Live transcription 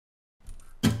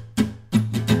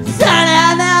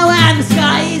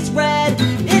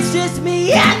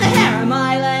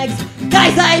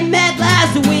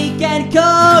and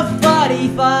cold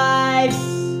 45s.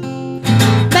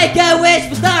 Make a wish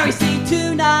for starry sea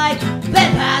tonight,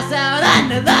 then pass out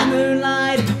under the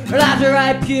moonlight. Or after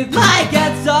I puke my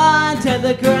guts onto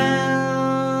the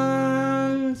ground.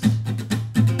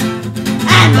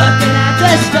 And looking at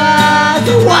the stars,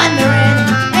 wondering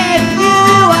if you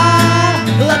are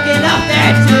looking up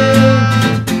there too.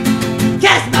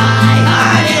 'Cause my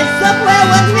heart is somewhere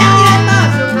 1,000,000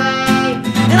 miles away,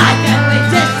 and I can't wait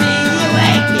to see you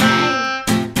again.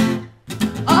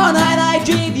 All night I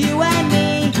dream you and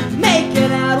me,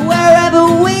 making out wherever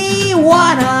we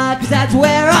wanna, 'cause that's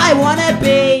where I wanna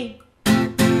be.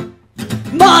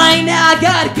 Mine, now I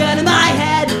got a gun in my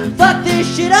head. Fuck this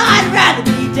shit, I'd rather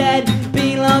be dead.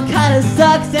 Being alone kinda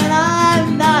sucks and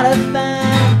I'm not a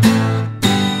fan.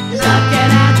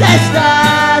 Looking at the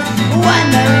stars,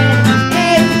 wondering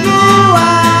if you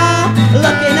are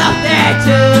looking up there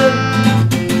too.